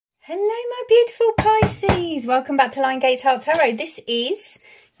Hello my beautiful Pisces, welcome back to Lion Gates Heart Tarot. This is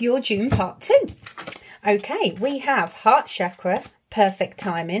your June part 2. Okay, we have heart chakra, perfect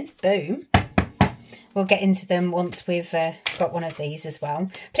timing, boom. We'll get into them once we've got one of these as well.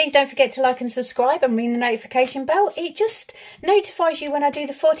 Please don't forget to like and subscribe and ring the notification bell. It just notifies you when I do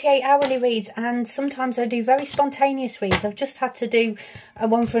the 48 hourly reads, and sometimes I do very spontaneous reads. I've just had to do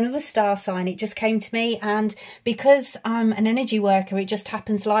one for another star sign. It just came to me, and because I'm an energy worker, it just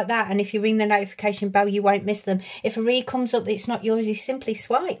happens like that. And if you ring the notification bell, you won't miss them. If a read comes up, it's not yours, you simply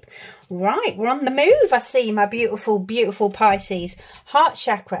swipe. Right, we're on the move, I see, my beautiful, beautiful Pisces. Heart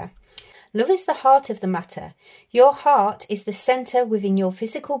chakra. Love is the heart of the matter. Your heart is the centre within your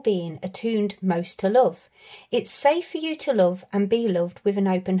physical being, attuned most to love. It's safe for you to love and be loved with an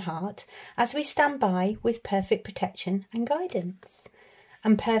open heart, as we stand by with perfect protection and guidance.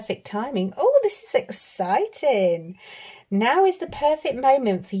 And perfect timing. Oh, this is exciting. Now is the perfect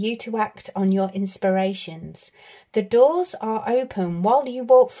moment for you to act on your inspirations. The doors are open while you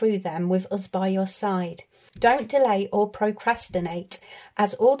walk through them with us by your side. Don't delay or procrastinate,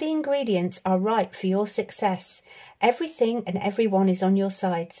 as all the ingredients are right for your success. Everything and everyone is on your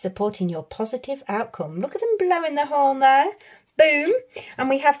side, supporting your positive outcome. Look at them blowing the horn there. Boom. And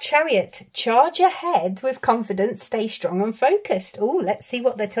we have Chariot. Charge ahead with confidence. Stay strong and focused. Oh, let's see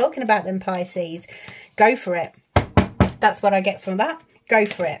what they're talking about then, Pisces. Go for it. That's what I get from that. Go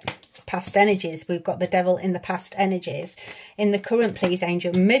for it. Past energies. We've got the devil in the past energies. In the current, please,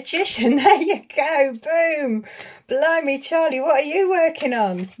 angel. Magician. There you go. Boom. Blimey, Charlie, what are you working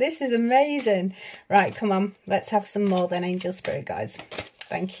on? This is amazing. Right, come on. Let's have some more then, angel spirit guys.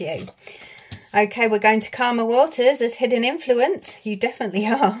 Thank you. Okay, we're going to calmer waters as hidden influence. You definitely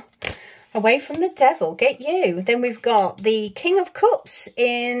are. Away from the devil, get you. Then we've got the King of Cups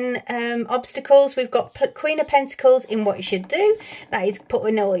in obstacles. We've got Queen of Pentacles in what you should do. That is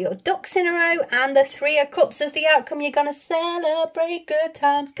putting all your ducks in a row. And the Three of Cups as the outcome. You're going to celebrate good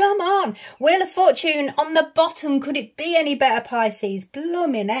times. Come on. Wheel of Fortune on the bottom. Could it be any better, Pisces?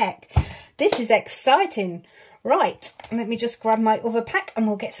 Blooming heck. This is exciting. Right, let me just grab my other pack and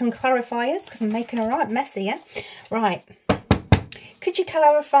we'll get some clarifiers because I'm making a right mess here. Right. Could you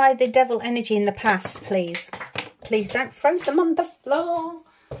clarify the devil energy in the past, please? Please don't throw them on the floor.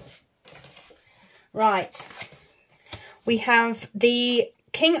 Right. We have the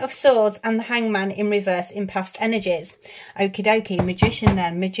King of Swords and the Hangman in reverse in past energies. Okie dokie. Magician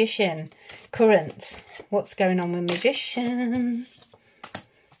then. Magician. Current. What's going on with Magician?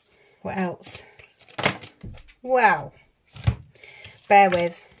 What else? Wow. Bear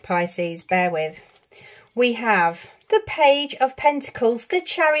with, Pisces. Bear with. We have the Page of Pentacles, the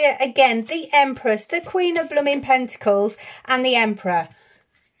Chariot again, the Empress, the Queen of Blooming Pentacles, and the Emperor.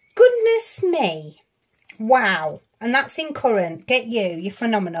 Goodness me. Wow. And that's in current. Get you. You're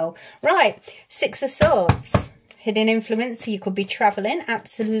phenomenal. Right. Six of Swords. Hidden influence. So you could be travelling.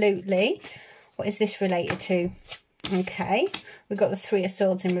 Absolutely. What is this related to? Okay. We've got the Three of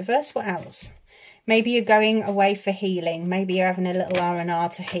Swords in reverse. What else? Maybe you're going away for healing. Maybe you're having a little R&R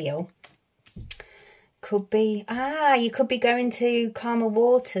to heal. Could be, you could be going to calmer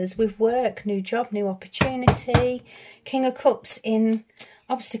waters with work, new job, new opportunity. King of Cups in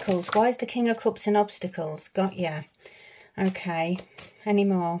obstacles. Why is the King of Cups in obstacles? Got ya. Okay. Any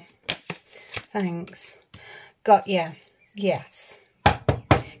more? Thanks. Got ya. Yes.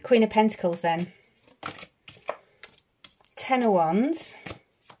 Queen of Pentacles then. Ten of Wands.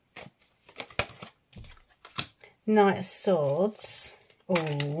 Knight of Swords.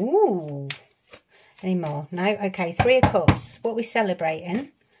 Ooh. Any more? No? Okay, Three of Cups. What are we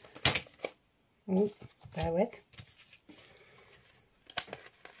celebrating? Oh, bear with.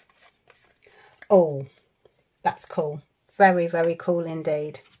 Oh, that's cool. Very, very cool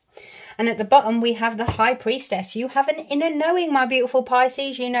indeed. And at the bottom, we have the High Priestess. You have an inner knowing, my beautiful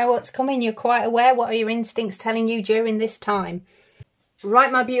Pisces. You know what's coming. You're quite aware. What are your instincts telling you during this time?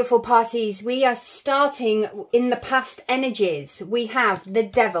 Right, my beautiful Pisces, we are starting in the past energies. We have the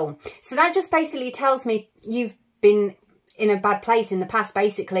devil. So that just basically tells me you've been in a bad place in the past,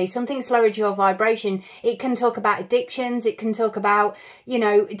 basically. Something's lowered your vibration. It can talk about addictions. It can talk about, you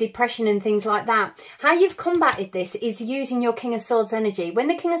know, depression and things like that. How you've combated this is using your King of Swords energy. When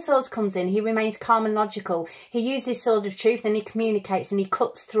the King of Swords comes in, he remains calm and logical. He uses Sword of Truth and he communicates and he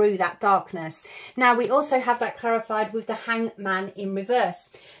cuts through that darkness. Now, we also have that clarified with the Hangman in reverse.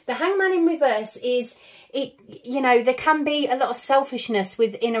 The Hangman in reverse is, you know, there can be a lot of selfishness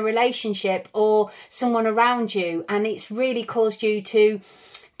within a relationship or someone around you, and it's really caused you to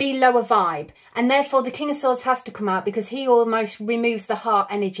be lower vibe. And therefore the King of Swords has to come out because he almost removes the heart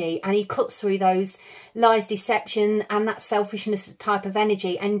energy and he cuts through those lies, deception and that selfishness type of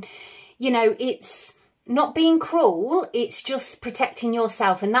energy. And, you know, it's not being cruel, it's just protecting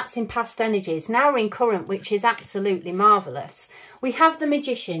yourself, and that's in past energies. Now we're in current, which is absolutely marvellous. We have the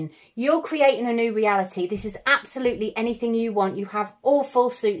Magician. You're creating a new reality. This is absolutely anything you want. You have all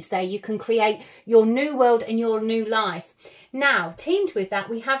 4 suits there. You can create your new world and your new life. Now, teamed with that,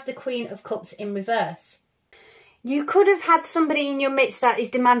 we have the Queen of Cups in reverse. You could have had somebody in your midst that is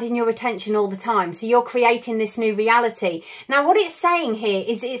demanding your attention all the time. So you're creating this new reality. Now, what it's saying here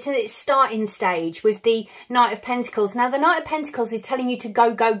is it's at its starting stage with the Knight of Pentacles. Now, the Knight of Pentacles is telling you to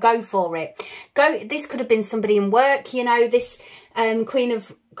go, go, go for it. Go. This could have been somebody in work, you know, this Queen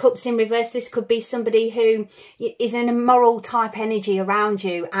of Cups in reverse. This could be somebody who is in a moral type energy around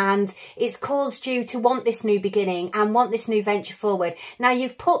you, and it's caused you to want this new beginning and want this new venture forward. Now,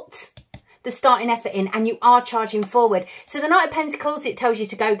 you've put the starting effort in and you are charging forward. So the Knight of Pentacles, it tells you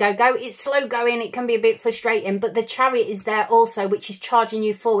to go, go, go. It's slow going. It can be a bit frustrating, but the Chariot is there also, which is charging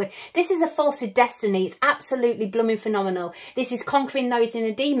you forward. This is a force of destiny. It's absolutely blooming phenomenal. This is conquering those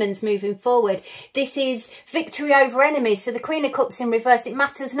inner demons, moving forward. This is victory over enemies. So the Queen of Cups in reverse, it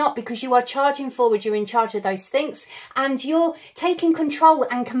matters not because you are charging forward. You're in charge of those things and you're taking control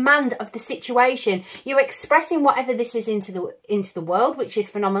and command of the situation. You're expressing whatever this is into the world, which is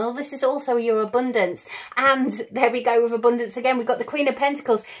phenomenal. This is also your abundance, and there we go with abundance again. We've got the Queen of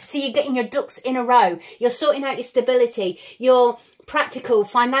Pentacles. So you're getting your ducks in a row. You're sorting out your stability. You're practical,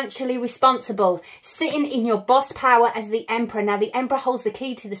 financially responsible, sitting in your boss power as the Emperor. Now, the Emperor holds the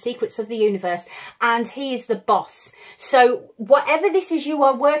key to the secrets of the universe, and he is the boss. So whatever this is you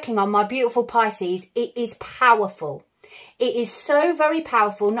are working on, my beautiful Pisces, it is powerful. It is so very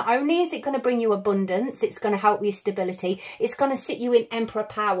powerful. Not only is it going to bring you abundance, it's going to help with stability. It's going to sit you in Emperor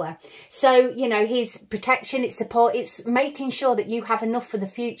power. So, you know, his protection, its support, it's making sure that you have enough for the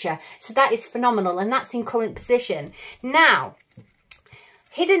future. So that is phenomenal, and that's in current position. Now,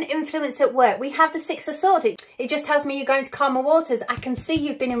 hidden influence at work. We have the Six of Swords. It just tells me you're going to calmer waters. I can see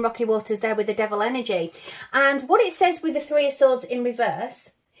you've been in rocky waters there with the Devil energy. And what it says with the Three of Swords in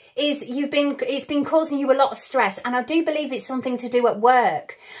reverse is it's been causing you a lot of stress, and I do believe it's something to do at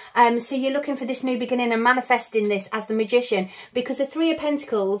work. So you're looking for this new beginning and manifesting this as the Magician, because the Three of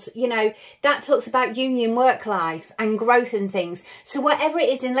Pentacles, you know, that talks about union, work life and growth and things. So whatever it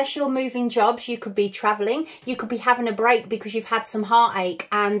is, unless you're moving jobs, you could be traveling, you could be having a break because you've had some heartache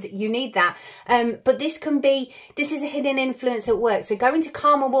and you need that. But this is a hidden influence at work. So go into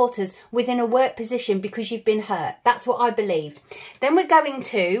calmer waters within a work position because you've been hurt. That's what I believe. Then we're going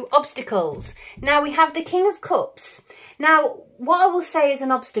to obstacles. Now we have the King of Cups. Now, what I will say is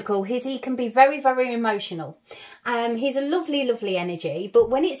an obstacle is he can be very, very emotional. He's a lovely, lovely energy, but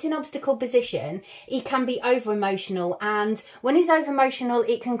when it's in obstacle position, he can be over emotional, and when he's over emotional,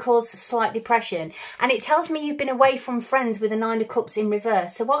 it can cause slight depression. And it tells me you've been away from friends with a Nine of Cups in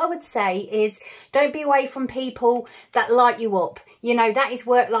reverse. So what I would say is don't be away from people that light you up. You know, that is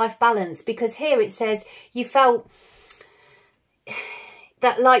work-life balance, because here it says you felt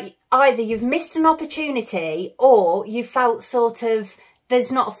that like either you've missed an opportunity or you felt sort of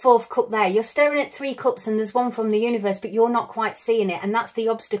there's not a fourth cup there. You're staring at 3 cups and there's one from the universe, but you're not quite seeing it. And that's the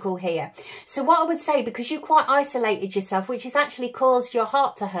obstacle here. So what I would say, because you've quite isolated yourself, which has actually caused your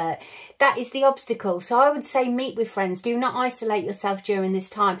heart to hurt, that is the obstacle. So I would say meet with friends. Do not isolate yourself during this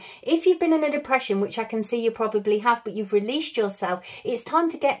time. If you've been in a depression, which I can see you probably have, but you've released yourself, it's time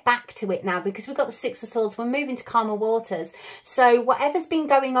to get back to it now, because we've got the Six of Swords. We're moving to calmer waters. So whatever's been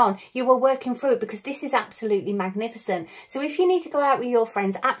going on, you are working through it, because this is absolutely magnificent. So if you need to go out with your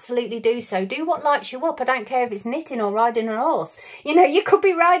friends, absolutely do so. Do what lights you up. I don't care if it's knitting or riding a horse. You know, you could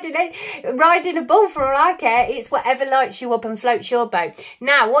be riding a bull for all I care. It's whatever lights you up and floats your boat.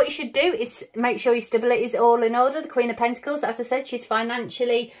 Now, what you should do is make sure your stability is all in order. The Queen of Pentacles, as I said, she's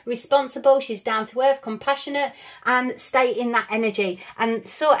financially responsible. She's down to earth, compassionate, and stay in that energy and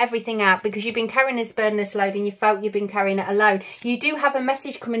sort everything out, because you've been carrying this burden, this load, and you felt you've been carrying it alone. You do have a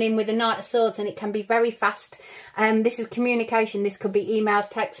message coming in with the Knight of Swords, and it can be very fast. This is communication. This could be emails,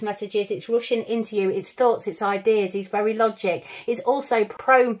 text messages. It's rushing into you. It's thoughts, it's ideas. It's very logic. It's also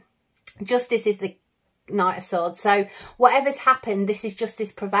pro-justice is the Knight of Swords. So whatever's happened, this is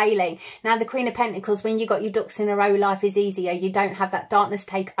justice prevailing. Now the Queen of Pentacles, when you got your ducks in a row, life is easier. You don't have that darkness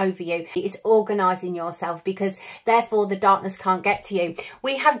take over you. It's organising yourself, because therefore the darkness can't get to you.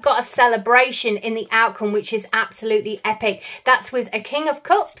 We have got a celebration in the outcome, which is absolutely epic. That's with a King of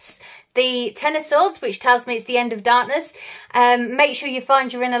Cups, the Ten of Swords, which tells me it's the end of darkness. Make sure you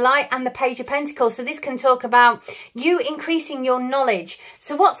find your inner light, and the Page of Pentacles. So this can talk about you increasing your knowledge.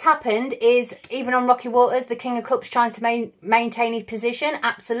 So what's happened is, even on rocky waters, the King of Cups trying to maintain his position.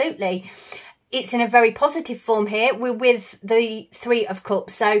 Absolutely. It's in a very positive form here. We're with the Three of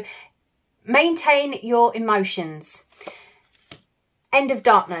Cups. So maintain your emotions. End of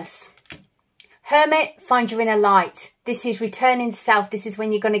darkness. Hermit, find your inner light. This is returning to self. This is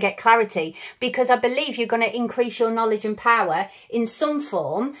when you're going to get clarity, because I believe you're going to increase your knowledge and power in some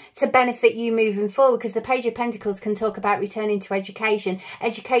form to benefit you moving forward, because the Page of Pentacles can talk about returning to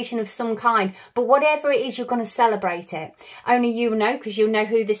education of some kind. But whatever it is, you're going to celebrate it. Only you know, because you'll know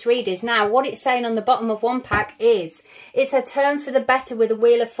who this read is. Now, what it's saying on the bottom of one pack is, it's a turn for the better with a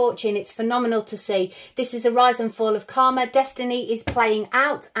Wheel of Fortune. It's phenomenal to see. This is a rise and fall of karma. Destiny is playing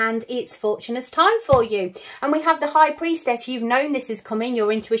out, and it's fortune's time for you. And we have the High Priestess. You've known this is coming. Your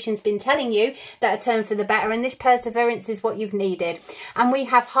intuition's been telling you that a turn for the better, and this perseverance is what you've needed. And we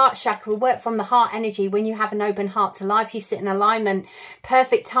have heart chakra, work from the heart energy. When you have an open heart to life, you sit in alignment,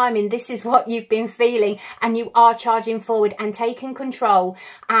 perfect timing. This is what you've been feeling, and you are charging forward and taking control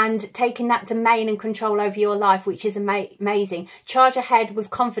and taking that domain and control over your life, which is amazing. Charge ahead with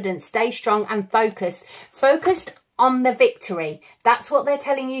confidence, stay strong and focused on the victory. That's what they're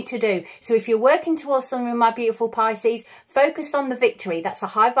telling you to do. So if you're working towards something, my beautiful Pisces, focus on the victory. That's a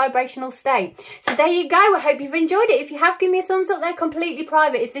high vibrational state. So there you go. I hope you've enjoyed it. If you have, give me a thumbs up. They're completely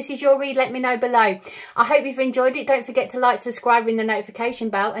private. If this is your read, let me know below. I hope you've enjoyed it. Don't forget to like, subscribe, ring the notification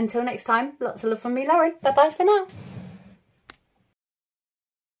bell. Until next time, lots of love from me, Lauren. Bye bye for now.